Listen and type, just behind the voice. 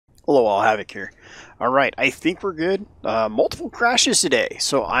Hello all, Havoc here. Alright, I think we're good. Multiple crashes today,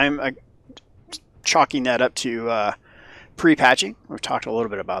 so I'm chalking that up to pre-patching. We've talked a little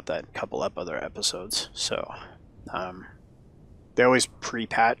bit about that in a couple of other episodes. So, they always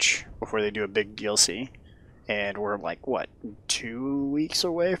pre-patch before they do a big DLC. And we're like, what, 2 weeks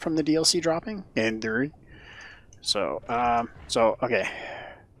away from the DLC dropping? And 3. So, okay.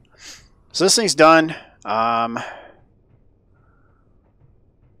 So this thing's done.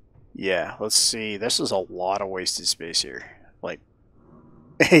 Yeah, let's see. This is a lot of wasted space here. Like,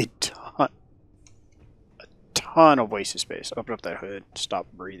 a ton of wasted space. Open up that hood. Stop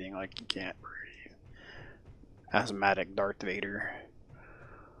breathing like you can't breathe. Asthmatic Darth Vader.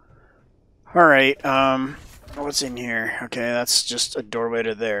 Alright, what's in here? Okay, that's just a doorway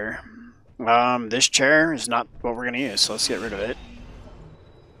to there. This chair is not what we're going to use, so let's get rid of it.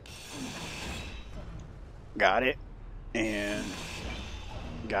 Got it. And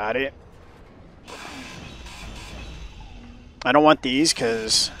got it. I don't want these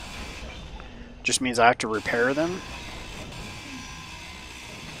because it just means I have to repair them.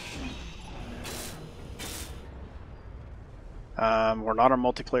 We're not a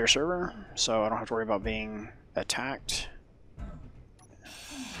multiplayer server, so I don't have to worry about being attacked.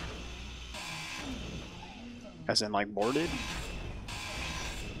 As in, like, boarded.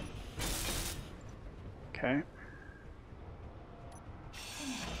 Okay.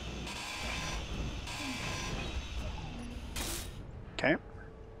 Okay.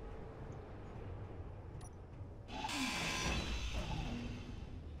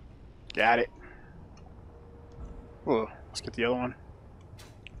 Got it. Whoa, let's get the other one.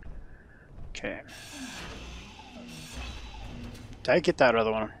 Okay. Did I get that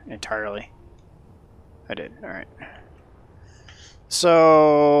other one entirely? I did, alright.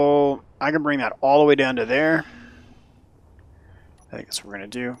 So, I can bring that all the way down to there. I think that's what we're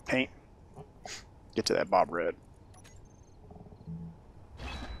going to do. Paint. Get to that Bob Red.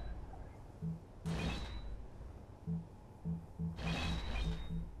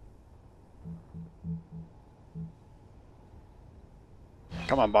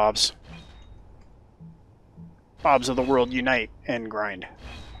 Come on, Bobs. Bobs of the world, unite and grind.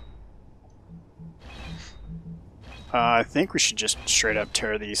 I think we should just straight up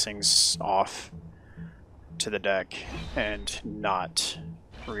tear these things off to the deck and not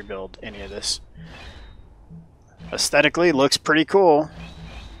rebuild any of this. Aesthetically, looks pretty cool,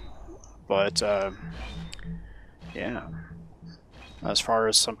 but yeah. As far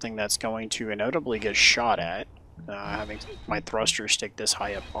as something that's going to inevitably get shot at, having my thruster stick this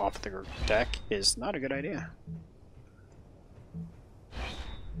high up off the deck is not a good idea.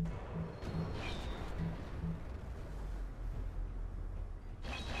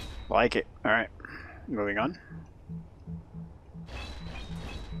 Like it. Alright. Moving on.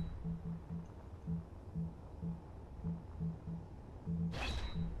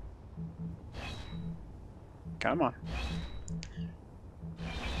 Come on.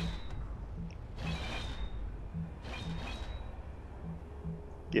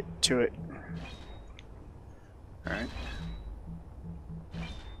 Get to it. Alright.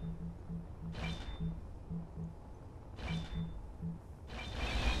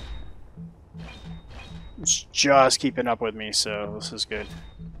 It's just keeping up with me, so this is good.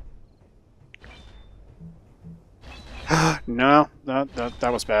 No,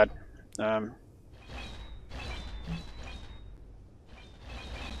 that was bad.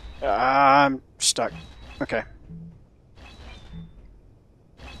 I'm stuck. Okay.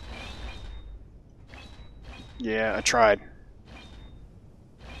 Yeah, I tried.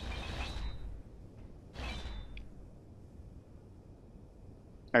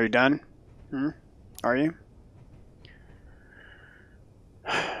 Are you done? Are you?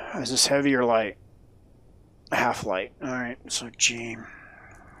 Is this heavy or light? Half light. Alright, so G.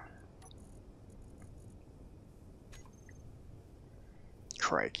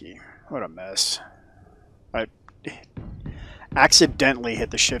 Crikey. What a mess. I accidentally hit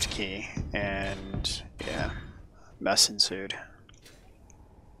the shift key and yeah, mess ensued.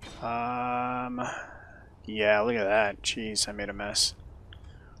 Yeah, look at that. Jeez, I made a mess.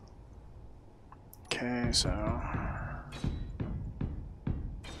 Okay, so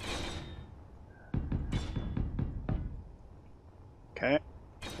okay,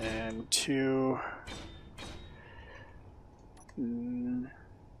 and 2.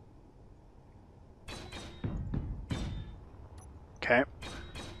 Okay.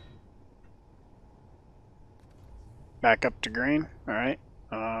 Back up to green. All right.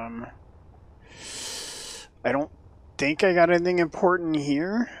 I don't think I got anything important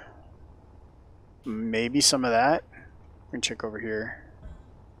here. Maybe some of that. We can check over here.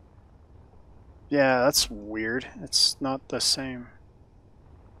 Yeah, that's weird. It's not the same.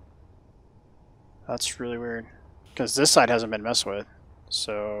 That's really weird. Because this side hasn't been messed with.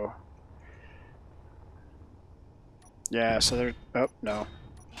 So... yeah, so there... oh, no.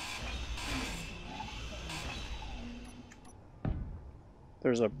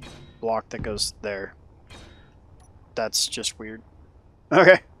 There's a block that goes there. That's just weird.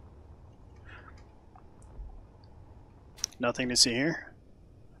 Okay. Nothing to see here.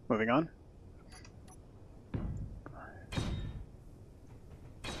 Moving on.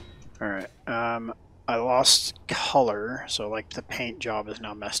 Alright, I lost color, so like the paint job is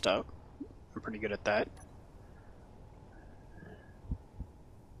now messed up. I'm pretty good at that.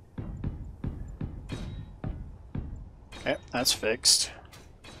 Okay, that's fixed.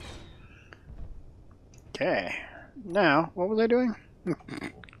 Okay, now, what was I doing?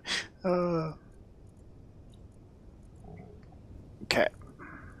 Okay.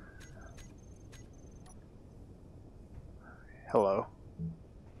 Hello.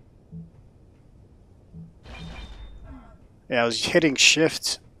 Yeah, I was hitting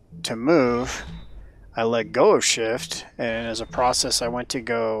shift to move. I let go of shift, and as a process I went to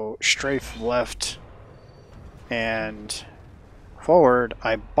go strafe left and forward.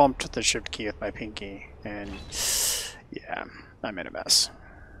 I bumped the shift key with my pinky, and yeah, I made a mess.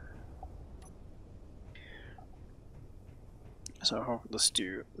 So let's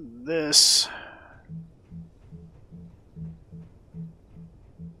do this.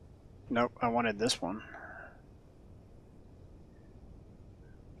 Nope, I wanted this one.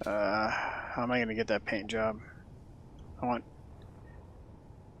 How am I going to get that paint job? I want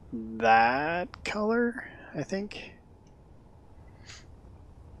that color, I think.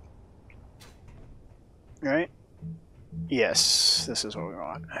 Right? Yes, this is what we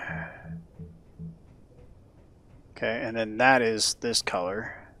want. Okay, and then that is this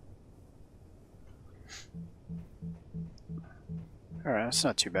color. Alright, that's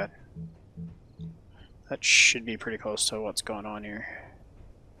not too bad. That should be pretty close to what's going on here.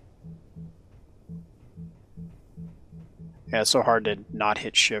 Yeah, it's so hard to not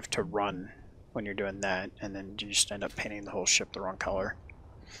hit shift to run when you're doing that, and then you just end up painting the whole ship the wrong color.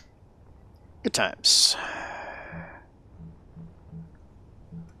 Good times.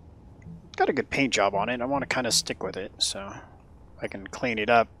 Got a good paint job on it. I want to kind of stick with it, so if I can clean it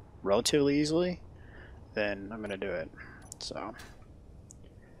up relatively easily, then I'm going to do it. So,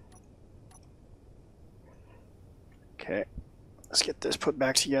 okay, let's get this put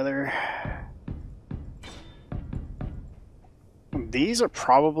back together. These are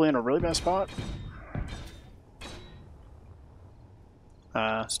probably in a really bad spot.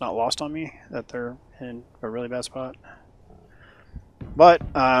 It's not lost on me that they're in a really bad spot. But,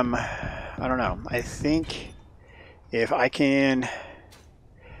 I don't know. I think if I can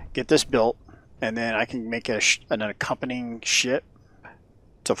get this built, and then I can make an accompanying ship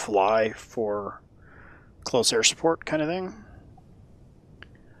to fly for close air support kind of thing.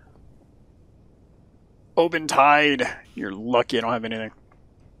 Open tide. You're lucky I don't have anything.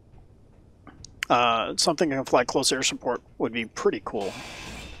 Something that can fly close air support would be pretty cool.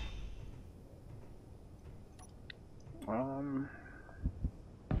 I don't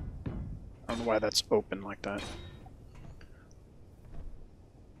know why that's open like that.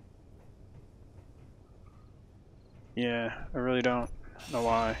 Yeah, I really don't know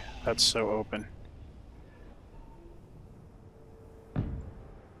why that's so open.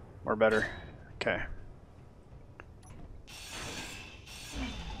 Or better. Okay.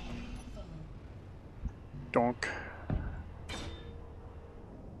 Donk.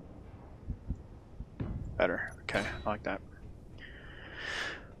 Better. Okay, I like that.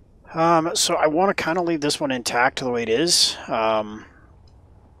 So I want to kind of leave this one intact the way it is.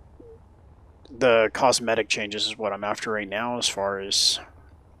 The cosmetic changes is what I'm after right now, as far as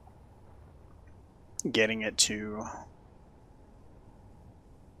getting it to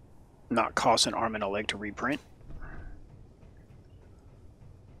not cost an arm and a leg to reprint,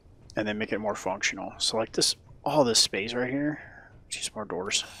 and then make it more functional. So like this, all this space right here, just more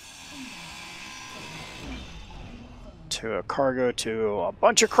doors. To a cargo, to a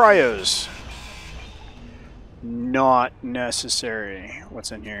bunch of cryos. Not necessary.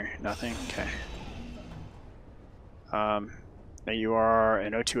 What's in here? Nothing? Okay. Now you are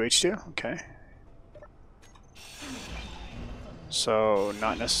an O2H2? Okay. So,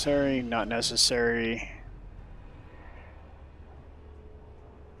 not necessary, not necessary.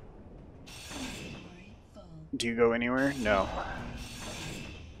 Do you go anywhere? No.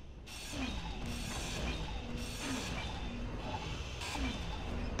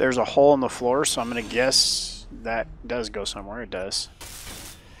 There's a hole in the floor, so I'm going to guess that does go somewhere. It does.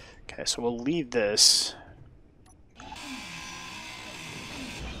 Okay, Okay, so we'll leave this.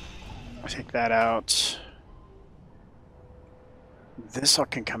 I'll take that out. This all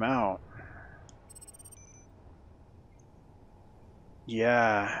can come out.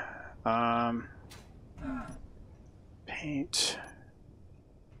 Yeah. Paint.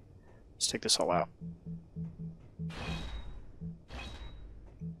 Let's take this all out.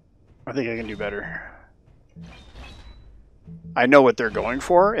 I think I can do better. I know what they're going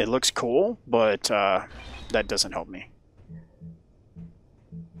for. It looks cool, but that doesn't help me.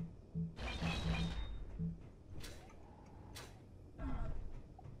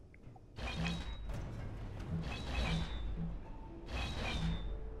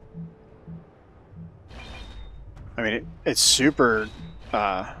 I mean, it's super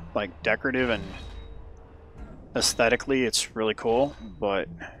like decorative and aesthetically, it's really cool, but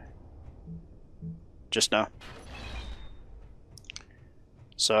just no.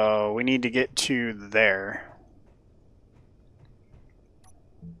 So we need to get to there.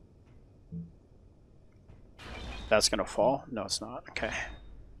 That's gonna fall? No, it's not. Okay.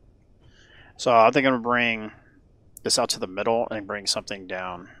 So I think I'm gonna bring this out to the middle and bring something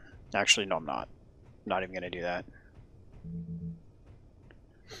down. Actually, no, I'm not. I'm not even gonna do that.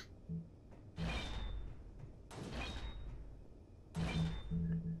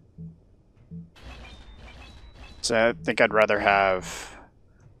 So I think I'd rather have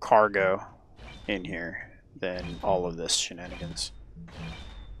cargo in here than all of this shenanigans.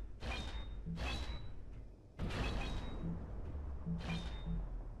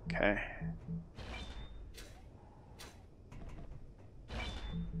 Okay.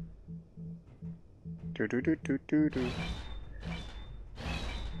 Do.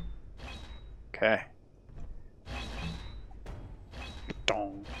 Okay.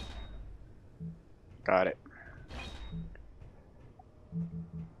 Dong. Got it.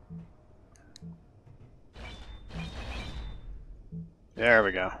 There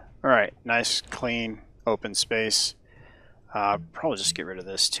we go. All right, nice, clean, open space. Probably just get rid of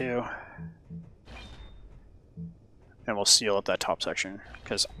this too. And we'll seal up that top section,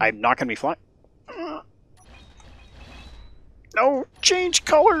 because I'm not going to be flying. No, change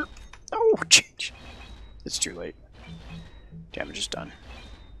color! No, change. It's too late. Damage is done.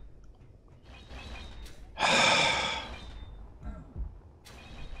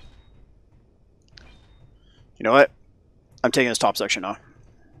 You know what? I'm taking this top section off.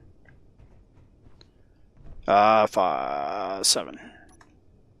 7.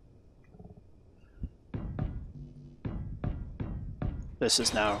 This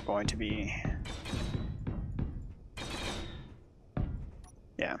is now going to be...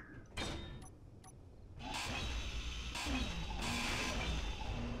 Yeah.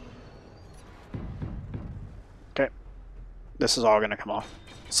 Okay. This is all going to come off.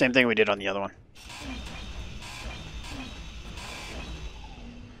 Same thing we did on the other one.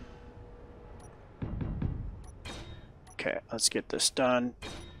 Okay, let's get this done.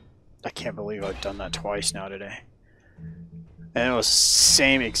 I can't believe I've done that twice now today. And it was the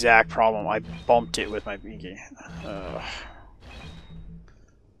same exact problem. I bumped it with my pinky.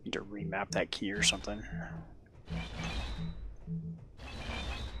 Need to remap that key or something.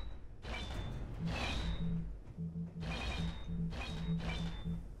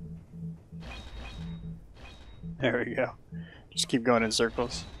 There we go. Just keep going in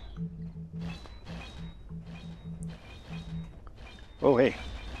circles. Oh, hey.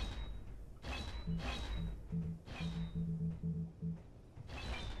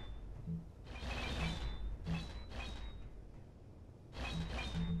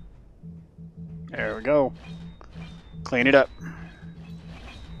 There we go. Clean it up.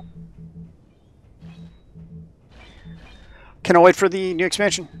 Cannot wait for the new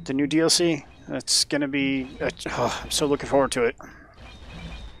expansion, the new DLC. That's gonna be... I'm so looking forward to it.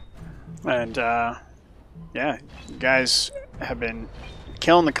 And, yeah, you guys have been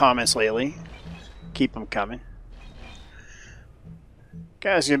killing the comments lately. Keep them coming.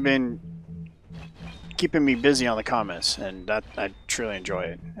 Guys have been keeping me busy on the comments, and that I truly enjoy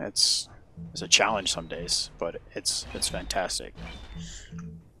it. It's a challenge some days, but it's fantastic.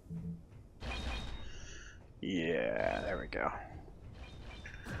 Yeah, there we go.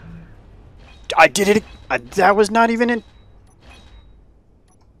 I did it. That was not even in.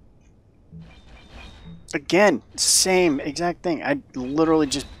 Again, same exact thing. I literally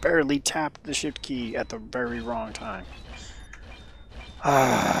just barely tapped the shift key at the very wrong time.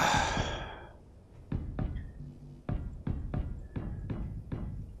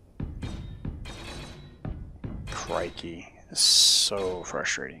 Crikey. It's so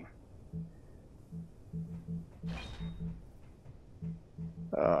frustrating.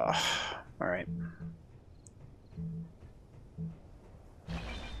 All right.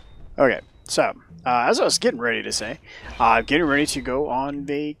 Okay, so as I was getting ready to say, getting ready to go on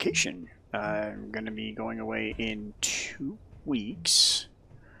vacation. I'm going to be going away in 2 weeks.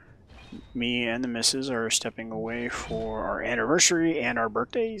 Me and the missus are stepping away for our anniversary and our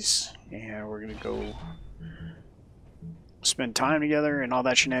birthdays, and we're going to go spend time together and all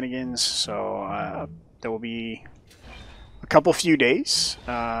that shenanigans. So there will be a couple few days,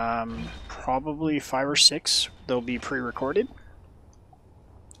 probably 5 or 6. They'll be pre-recorded.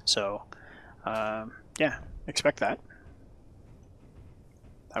 So, yeah, expect that.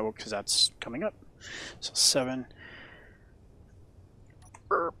 I will, because that's coming up. So 7.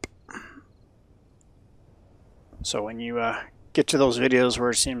 Burp. So when you get to those videos where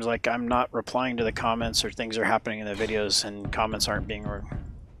it seems like I'm not replying to the comments or things are happening in the videos and comments aren't being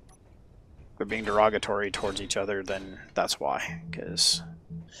they're being derogatory towards each other, then that's why. Because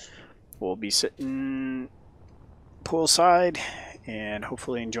we'll be sitting poolside and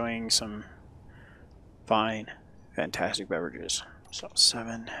hopefully enjoying some fine, fantastic beverages. So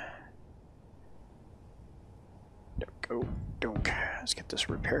 7. There we go. Dunk. Let's get this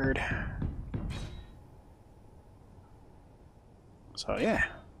repaired. So yeah,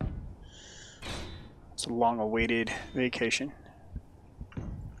 it's a long-awaited vacation.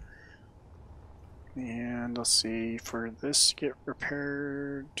 And let's see, for this to get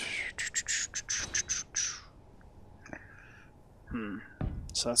repaired.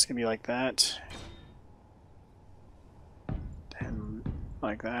 So that's gonna be like that. And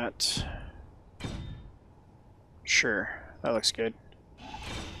like that. Sure, that looks good.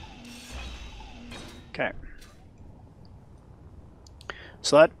 Okay.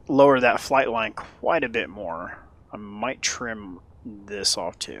 So that lowered that flight line quite a bit more. I might trim this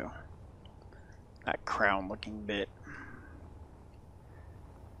off too. That crown looking bit.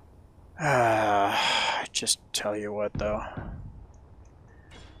 Just tell you what though.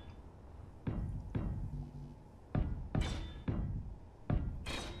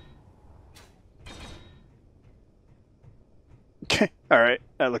 Okay, alright,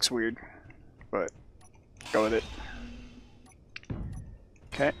 that looks weird, but go with it.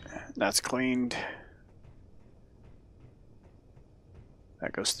 Okay, that's cleaned.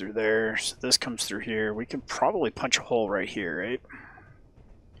 That goes through there, so this comes through here. We can probably punch a hole right here, right?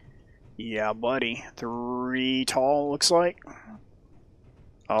 Yeah, buddy. 3 tall, looks like.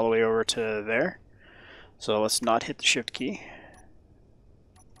 All the way over to there. So let's not hit the shift key.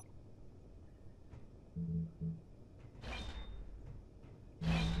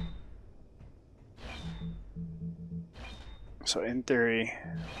 So in theory,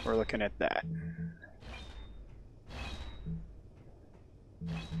 we're looking at that.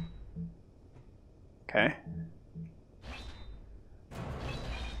 Okay.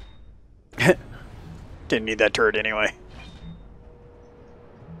 Didn't need that turret anyway.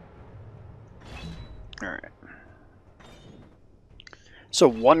 Alright. So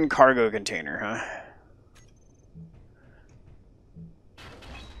 1 cargo container, huh?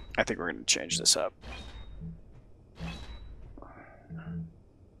 I think we're going to change this up.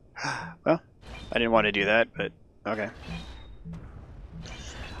 Well, I didn't want to do that, but okay.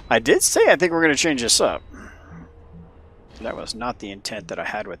 I did say I think we're going to change this up. That was not the intent that I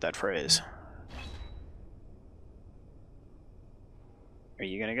had with that phrase. Are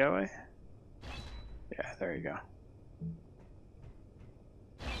you going to go away? Yeah, there you go.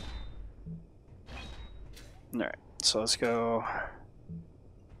 Alright, so let's go.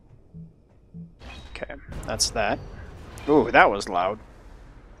 Okay, that's that. Ooh, that was loud.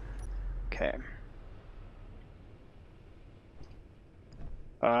 Okay.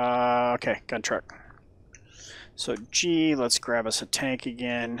 Okay, gun truck. So G, let's grab us a tank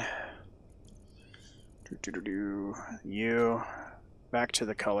again. U, back to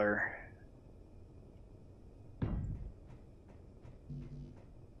the color.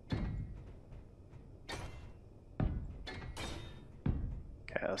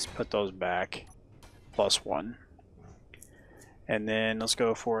 Okay, let's put those back. +1. And then let's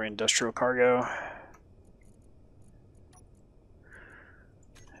go for industrial cargo.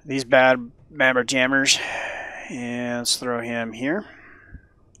 These bad mammer jammers. And let's throw him here.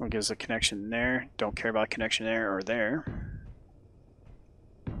 We'll give us a connection there. Don't care about connection there or there.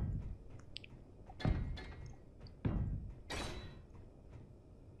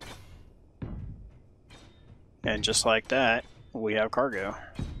 And just like that, we have cargo.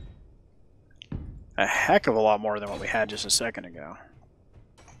 A heck of a lot more than what we had just a second ago.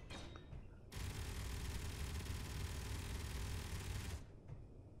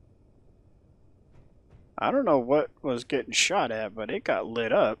 I don't know what was getting shot at, but it got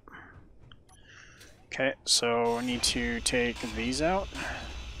lit up. Okay, so we need to take these out.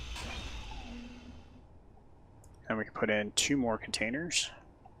 And we can put in 2 more containers.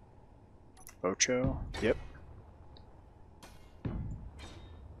 Ocho, yep.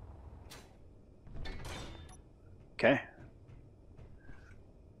 Okay.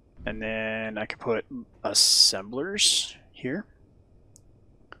 And then I could put assemblers here.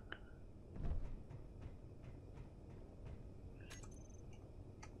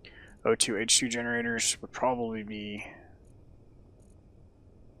 O2 H2 generators would probably be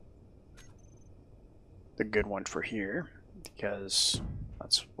the good one for here, because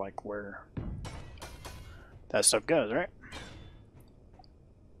that's like where that stuff goes, right?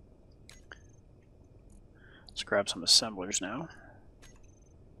 Let's grab some assemblers now.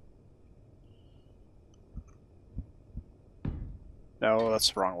 No,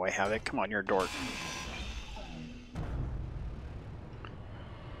 that's the wrong way, Havoc. Come on, you're a dork.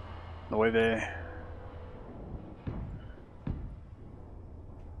 The way they...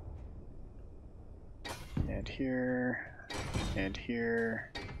 And here, and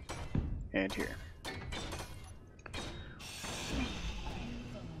here, and here.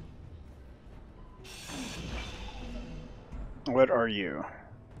 What are you?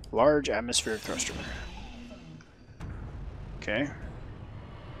 Large atmospheric thruster. Okay.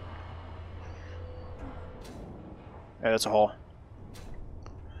 Yeah, that's a hole.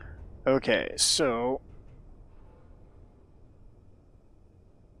 Okay, so...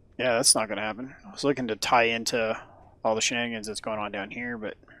 Yeah, that's not going to happen. I was looking to tie into all the shenanigans that's going on down here,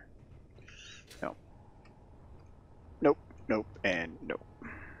 but... No. Nope, nope, and nope.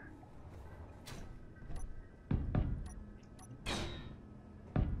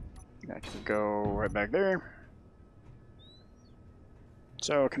 I can go right back there.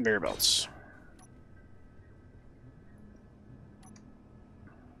 So, conveyor belts.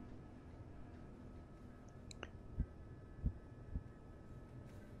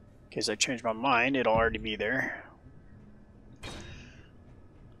 In case I change my mind, it'll already be there.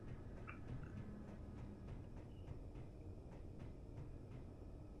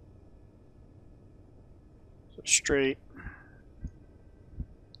 So straight.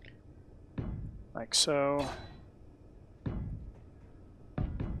 Like so.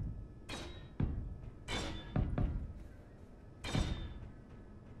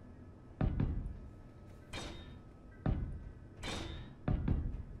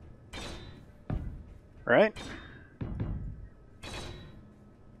 Right?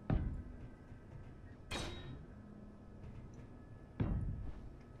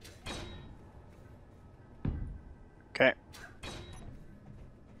 Okay.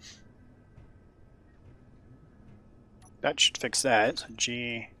 That should fix that. So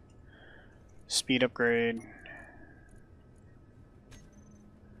G, speed upgrade.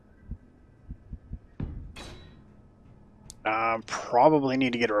 Probably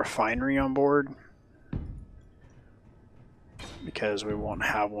need to get a refinery on board, because we won't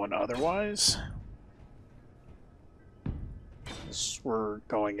have one otherwise. We're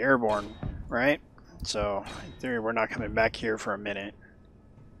going airborne, right? So, in theory, we're not coming back here for a minute.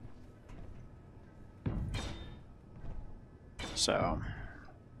 So...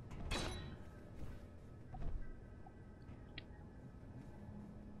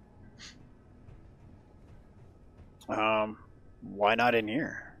 why not in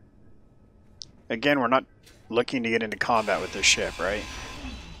here? Again, we're not looking to get into combat with this ship, right?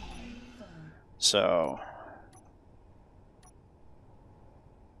 So...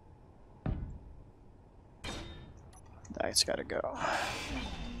 that's gotta go.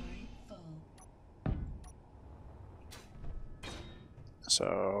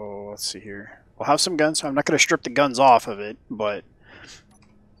 So, let's see here. We'll have some guns, so I'm not going to strip the guns off of it, but...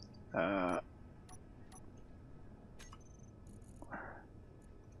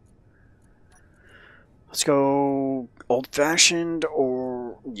 let's go old-fashioned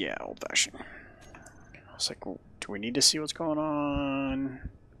or... yeah, old-fashioned. I was like, well, do we need to see what's going on?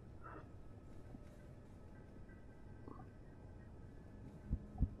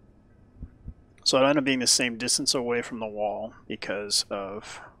 So it ended up being the same distance away from the wall because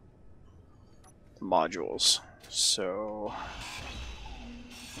of the modules. So...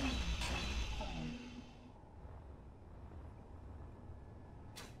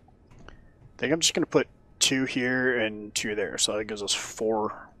 I think I'm just going to put 2 here and 2 there. So that gives us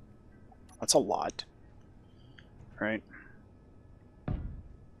 4. That's a lot. Right?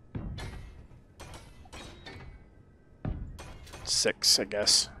 Six, I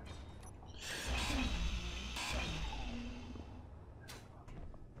guess.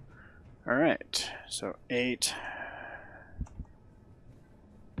 Alright, So 8.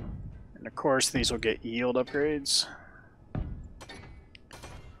 And of course these will get yield upgrades.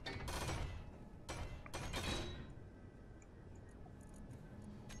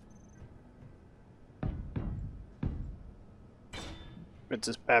 It's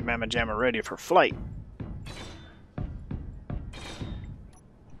this bad mamma jamma ready for flight.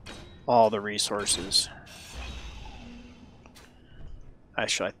 All the resources.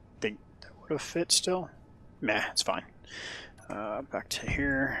 Actually, I think that would have fit still. Meh, it's fine. Back to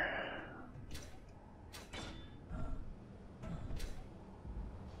here.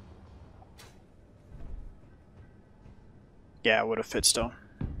 Yeah, it would have fit still.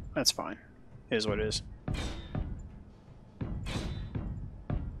 That's fine. It is what it is.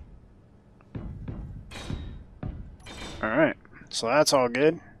 Alright, so that's all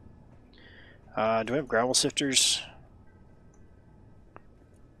good. Do we have gravel sifters?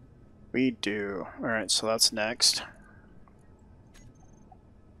 We do. Alright, so that's next.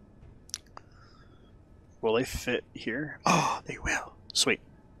 Will they fit here? Oh, they will. Sweet.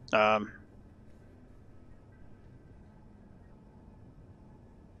 So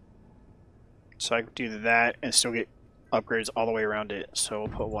I can do that and still get upgrades all the way around it. So we'll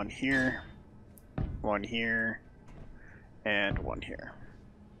put one here, and one here.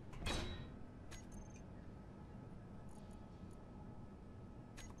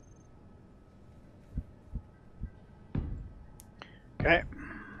 Okay,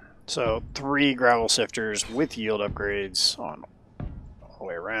 so 3 gravel sifters with yield upgrades on all the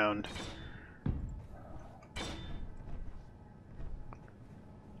way around.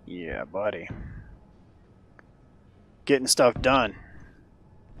 Yeah, buddy. Getting stuff done.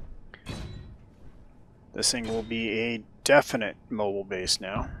 This thing will be a definite mobile base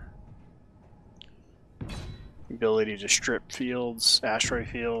now. Ability to strip fields, asteroid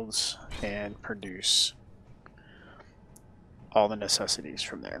fields, and produce all the necessities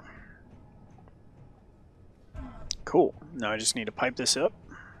from there. Cool. Now I just need to pipe this up.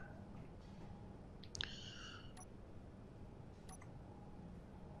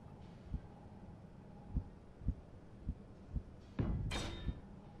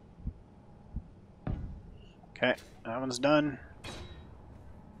 Okay, that one's done.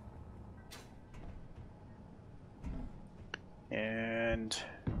 And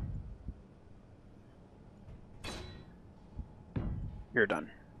you're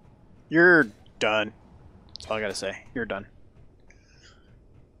done. You're done. That's all I gotta say. You're done.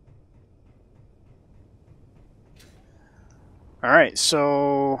 Alright,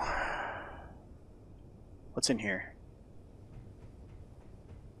 so what's in here?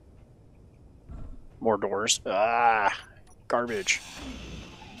 More doors. Ah, garbage.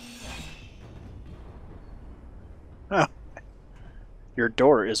 Oh, your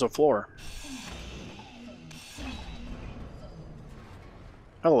door is a floor.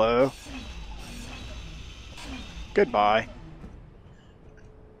 Hello. Goodbye.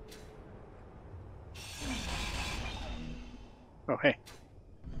 Oh, hey.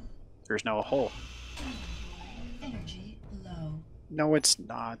 There's now a hole. Energy low. No, it's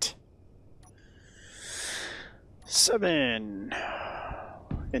not. 7.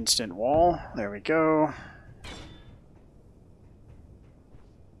 Instant wall. There we go.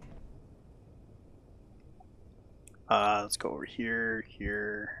 Let's go over here,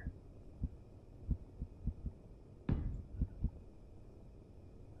 here.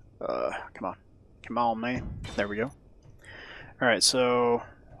 Come on. Come on, man. There we go. Alright, so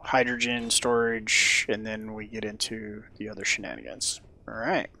hydrogen storage, and then we get into the other shenanigans.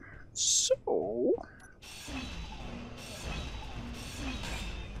 Alright, so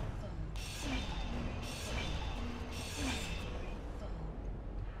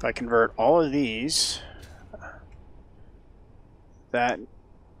if I convert all of these, that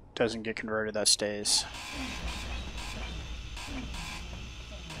doesn't get converted, that stays.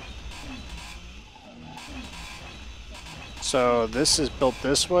 So this is built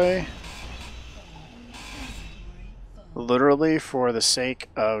this way, literally for the sake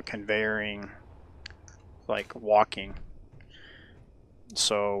of conveying, like walking.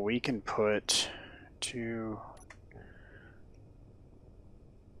 So we can put 2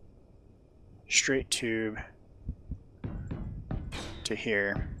 straight tube to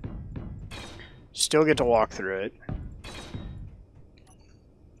here. Still get to walk through it,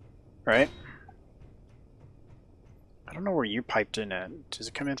 right? I don't know where you piped in at. Does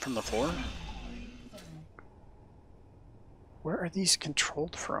it come in from the floor? Where are these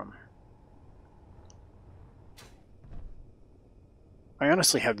controlled from? I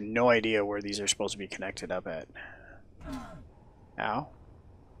honestly have no idea where these are supposed to be connected up at. Ow.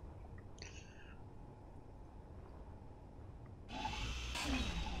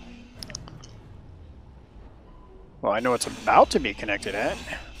 Well, I know it's about to be connected at.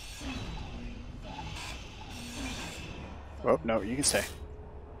 Oh, no, you can stay.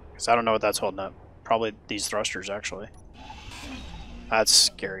 Because I don't know what that's holding up. Probably these thrusters, actually. That's a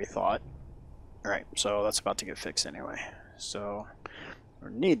scary thought. Alright, so that's about to get fixed anyway. So,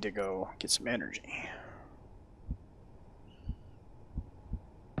 we need to go get some energy.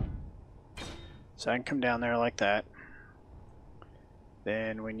 So I can come down there like that.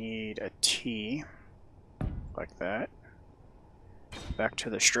 Then we need a T. Like that. Back to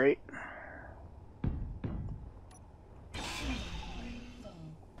the straight.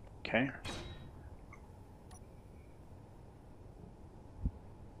 Okay.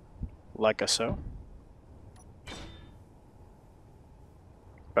 Like a so.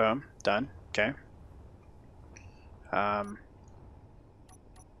 Boom. Done. Okay.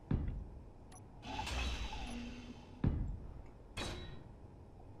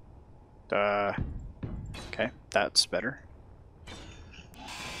 Okay, that's better.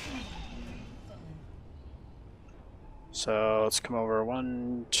 So let's come over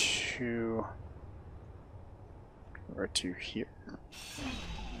 1, 2, over to here.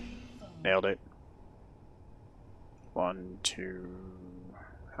 Nailed it. 1, 2.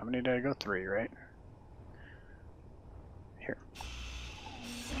 How many did I go? 3, right? Here.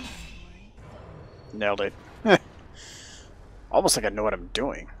 Nailed it. Almost like I know what I'm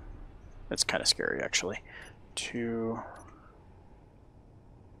doing. That's kind of scary, actually. 2.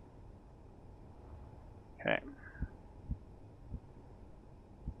 Okay.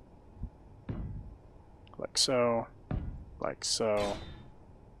 Like so. Like so.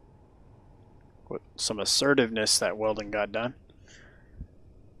 With some assertiveness, that welding got done.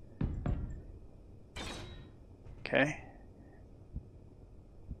 Okay.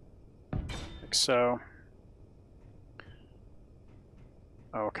 Like so.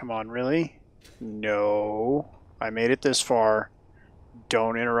 Oh, come on, really? No. I made it this far.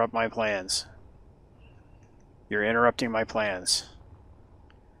 Don't interrupt my plans. You're interrupting my plans.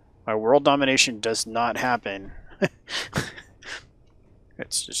 My world domination does not happen.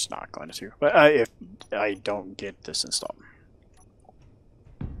 It's just not going to. But if I don't get this installed.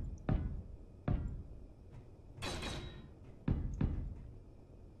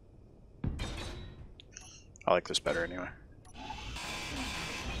 I like this better anyway.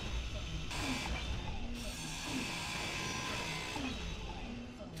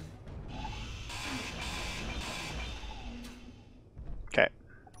 Okay.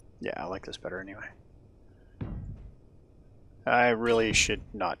 Yeah, I like this better anyway. I really should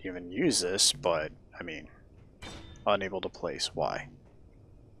not even use this, but, I mean, unable to place. Why?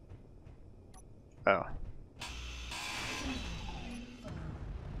 Oh.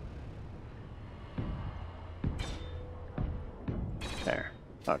 There.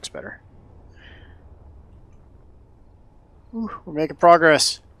 That looks better. Ooh, we're making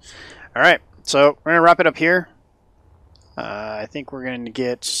progress. Alright, so we're going to wrap it up here. I think we're going to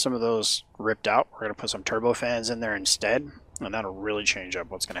get some of those ripped out. We're going to put some turbofans in there instead, and that'll really change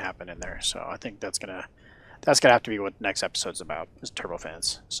up what's going to happen in there. So I think that's going to have to be what next episode's about, is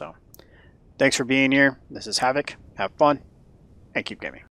turbofans. So thanks for being here. This is Havoc. Have fun, and keep gaming.